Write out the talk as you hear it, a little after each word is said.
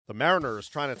The Mariners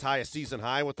trying to tie a season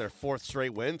high with their fourth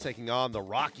straight win, taking on the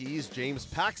Rockies. James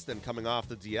Paxton coming off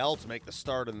the DL to make the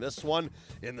start in this one.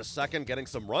 In the second, getting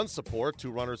some run support,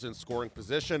 2 runners in scoring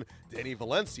position. Danny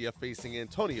Valencia facing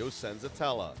Antonio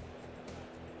Senzatella.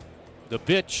 The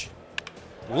pitch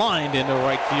lined into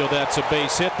right field. That's a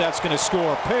base hit. That's going to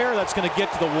score a pair. That's going to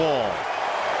get to the wall.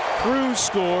 Cruz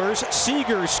scores.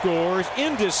 Seager scores.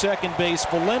 Into second base,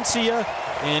 Valencia.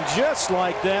 And just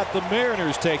like that, the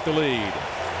Mariners take the lead.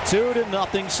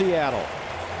 2-0 Seattle.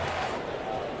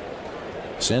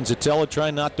 Senzatella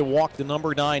trying not to walk the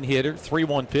number 9 hitter.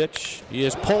 3-1 pitch. He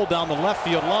is pulled down the left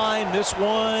field line. This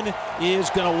one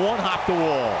is going to one-hop the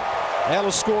wall.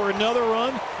 That'll score another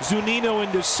run. Zunino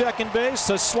into second base.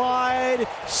 A slide.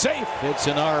 Safe. It's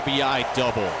an RBI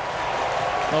double.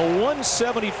 A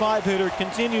 175 hitter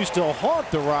continues to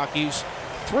haunt the Rockies.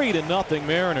 3-0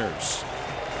 Mariners.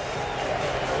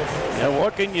 And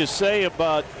what can you say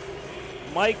about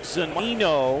Mike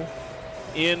Zunino?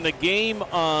 In the game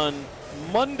on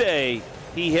Monday,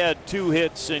 he had 2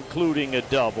 hits, including a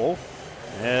double.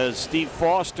 As Steve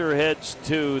Foster heads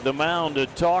to the mound to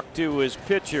talk to his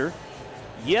pitcher.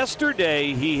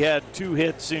 Yesterday, he had 2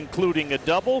 hits, including a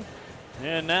double.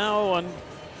 And now an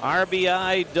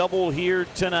RBI double here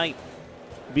tonight.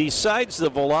 Besides the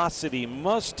velocity,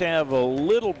 must have a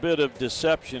little bit of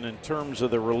deception in terms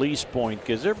of the release point,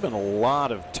 because there have been a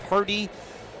lot of tardy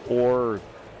or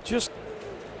just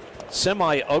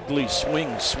semi-ugly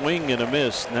swing and a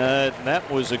miss. That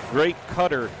was a great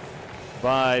cutter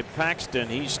by Paxton.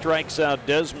 He strikes out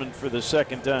Desmond for the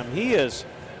second time. He has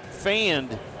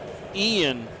fanned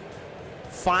Ian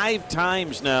 5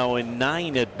 times now in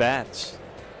 9 at-bats.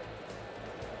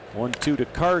 1-2 to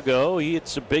Cargo. He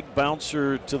hits a big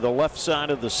bouncer to the left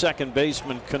side of the second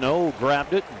baseman. Cano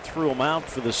grabbed it and threw him out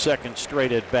for the second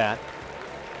straight at bat.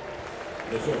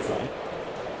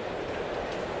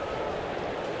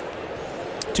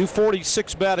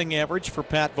 .246 batting average for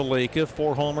Pat Valaika.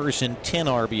 4 homers and 10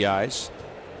 RBIs.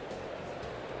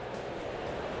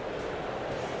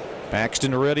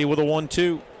 Paxton ready with a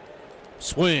 1-2.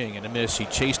 Swing and a miss. He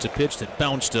chased a pitch that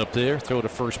bounced up there. Throw to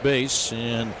first base,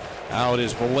 and out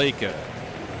is Valaika.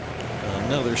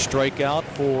 Another strikeout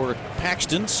for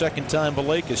Paxton. Second time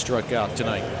Valaika struck out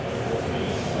tonight.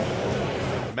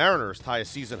 The Mariners tie a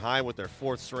season high with their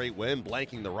 4th straight win,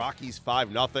 blanking the Rockies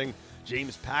 5-0.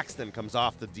 James Paxton comes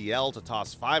off the DL to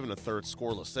toss 5 1/3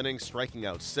 scoreless innings, striking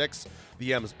out 6.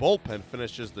 The M's bullpen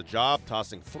finishes the job,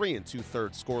 tossing 3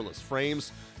 2/3 scoreless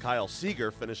frames. Kyle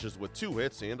Seager finishes with 2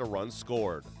 hits and a run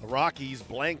scored. The Rockies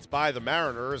blanked by the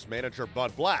Mariners. Manager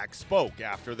Bud Black spoke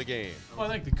after the game. Well,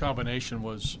 I think the combination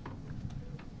was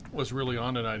really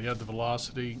on tonight. He had the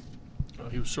velocity.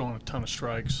 He was throwing a ton of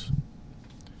strikes.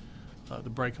 The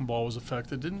breaking ball was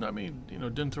effective.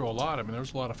 Didn't throw a lot. I mean, there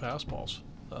was a lot of fastballs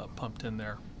pumped in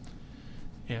there.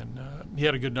 And he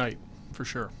had a good night, for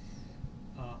sure.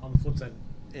 On the flip side,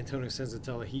 Antonio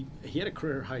Senzatella, he had a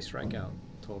career high strikeout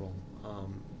total.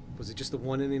 Was it just the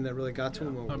one inning that really got to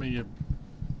him? I mean,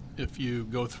 if you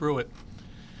go through it,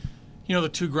 the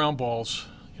 2 ground balls,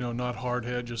 not hard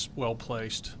hit, just well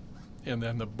placed, and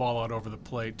then the ball out over the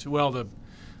plate.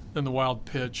 Then the wild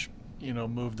pitch,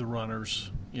 moved the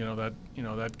runners.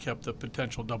 That kept the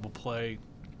potential double play,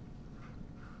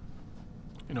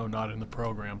 not in the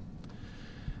program.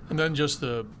 And then just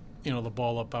the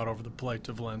ball up out over the plate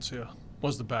to Valencia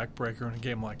was the backbreaker in a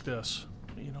game like this.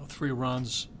 3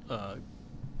 runs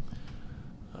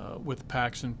with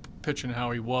Paxton pitching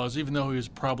how he was, even though he was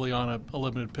probably on a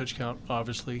limited pitch count,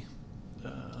 obviously.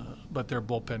 But their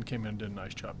bullpen came in and did a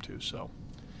nice job too. So,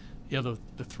 the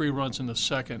 3 runs in the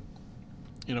second,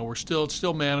 were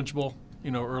still manageable,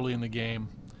 early in the game.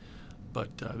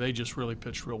 But they just really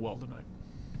pitched real well tonight.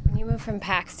 When you move from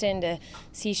Paxton to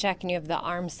Cishek and you have the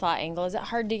arm slot angle, is it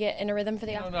hard to get in a rhythm for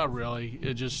the offense? Not really.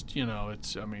 It just,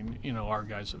 our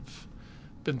guys have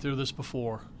been through this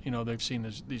before. They've seen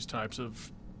these types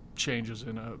of changes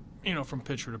from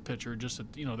pitcher to pitcher. Just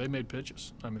that, they made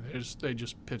pitches. I mean, they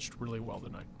just pitched really well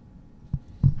tonight.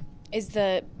 Is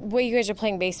the way you guys are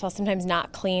playing baseball sometimes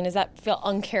not clean? Does that feel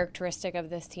uncharacteristic of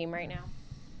this team right now?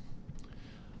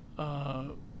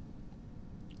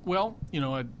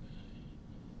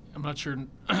 I'm not sure.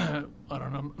 I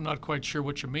don't know. I'm not quite sure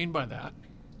what you mean by that.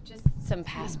 Just some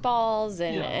pass balls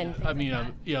and things like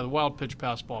that. The wild pitch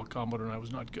pass ball combo tonight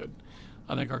was not good.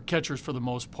 I think our catchers, for the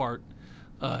most part,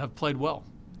 have played well.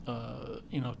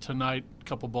 Tonight, a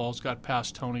couple balls got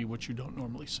past Tony, which you don't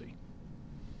normally see.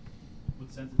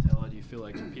 With Senzatella, do you feel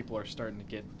like people are starting to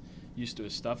get used to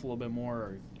his stuff a little bit more,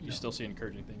 or you still see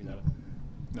encouraging things out of it?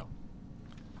 No.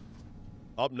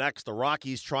 Up next, the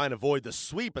Rockies try and avoid the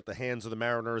sweep at the hands of the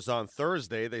Mariners on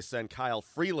Thursday. They send Kyle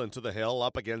Freeland to the hill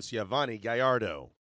up against Yovani Gallardo.